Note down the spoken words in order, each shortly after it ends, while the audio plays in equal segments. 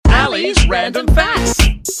Johnny's Random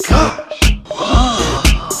Facts. Gosh.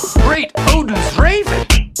 Great Odin's Raven.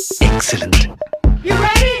 Excellent. You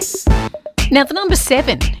ready? Now, the number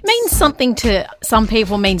 7 means something to some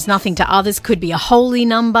people, means nothing to others. Could be a holy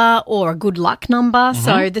number or a good luck number.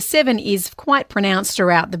 So the 7 is quite pronounced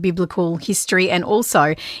throughout the biblical history and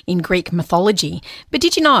also in Greek mythology. But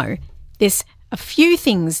did you know there's a few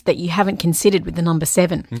things that you haven't considered with the number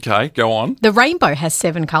 7? Okay, go on. The rainbow has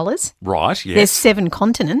 7 colours. Right, yes. There's 7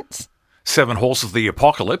 continents. 7 horses of the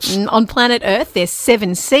apocalypse. On planet Earth, there's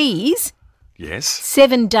 7 seas. Yes.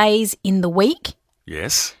 7 days in the week.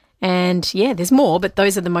 Yes. And, yeah, there's more, but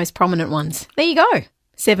those are the most prominent ones. There you go.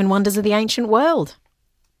 7 wonders of the ancient world.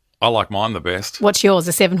 I like mine the best. What's yours?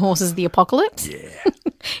 The 7 horses of the apocalypse? Yeah.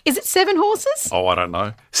 Is it 7 horses? Oh, I don't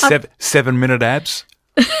know. 7-minute abs?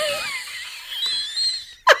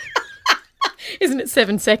 Isn't it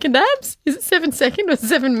 7-second abs? Is it 7 second or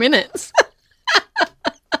 7 minutes?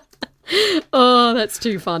 Oh, that's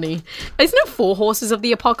too funny. Isn't it 4 horses of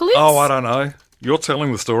the apocalypse? Oh, I don't know. You're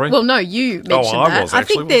telling the story? Well, no, you mentioned I that. was I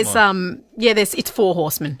actually, think there's wasn't it's 4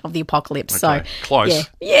 horsemen of the apocalypse. Okay, So close.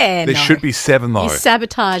 Yeah, There no. should be 7, though. You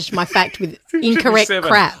sabotaged my fact with Should be incorrect 7.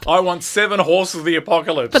 crap. I want 7 horses of the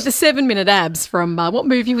apocalypse. But the 7-minute abs from what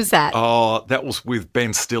movie was that? Oh, that was with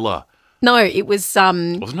Ben Stiller, No, it was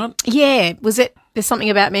wasn't it? yeah, was it There's Something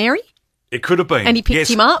About Mary? It could have been. And he picked Yes,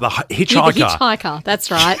 him up. The hitchhiker. The hitchhiker, that's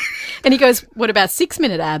right. And he goes, what about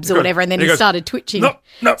 6-minute abs or whatever? And then He he goes, started twitching.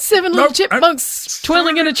 No, 7 little chipmunks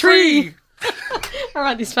twirling in a tree. tree. All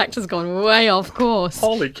right, this fact has gone way off course.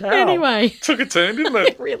 Holy cow. Anyway. Took a turn, didn't It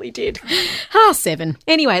it? really did. 7.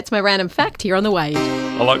 Anyway, it's my random fact here on the Wade.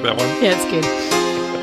 I like that one. Yeah, it's good.